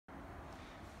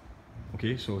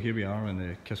Okay, so here we are in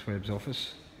the Kissweb's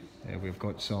office. We've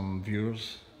got some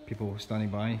viewers, people standing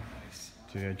by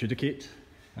to adjudicate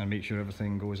and make sure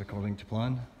everything goes according to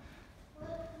plan.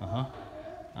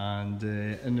 And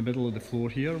in the middle of the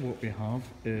floor here, what we have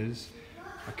is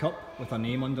a cup with a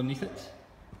name underneath it.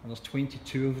 And there's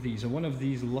 22 of these. And one of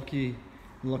these lucky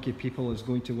people is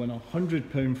going to win a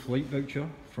 £100 flight voucher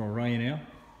for Ryanair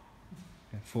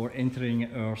for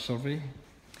entering our survey.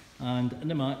 And in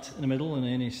the mat, in the middle, in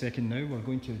any second now, we're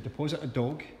going to deposit a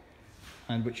dog,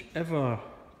 and whichever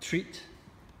treat,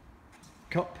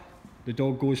 cup, the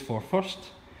dog goes for first,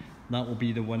 that will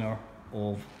be the winner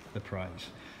of the prize.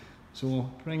 So,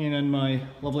 bringing in my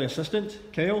lovely assistant,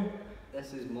 Kyle.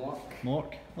 This is Mark.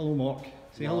 Mark. Hello, Mark.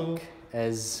 Say hello. Mark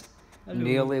is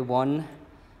nearly won,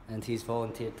 and he's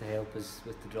volunteered to help us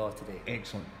with the draw today.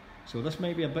 Excellent. So this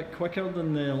might be a bit quicker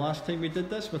than the last time we did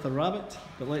this with a rabbit,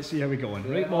 but let's see how we go on.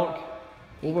 Right, Mark?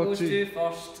 Over goes to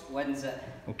first, wins it.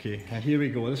 Okay, and here we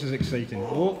go. This is exciting.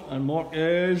 Oh, and Mark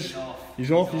is...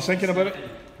 He's off. He's thinking about it.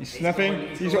 He's sniffing.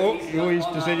 He's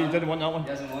decided he didn't want that one. He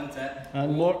doesn't want it.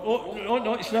 And Mark... Oh,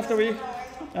 no, he sniffed away.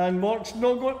 And Mark's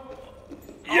not going...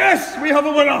 Yes! We have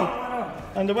a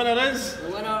winner! And the winner is...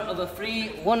 The winner of a free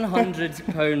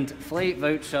 £100 flight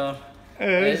voucher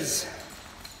is...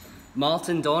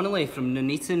 Martin Donnelly from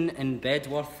Nuneaton and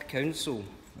Bedworth Council.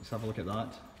 Let's have a look at that.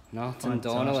 Martin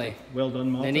Donnelly. Well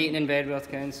done, Martin. Nuneaton and Bedworth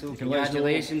Council.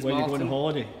 Congratulations, Martin. When you go on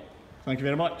holiday. Thank you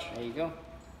very much. There you go.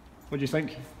 What do you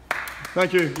think?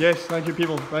 Thank you. Yes, thank you,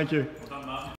 people. Thank you.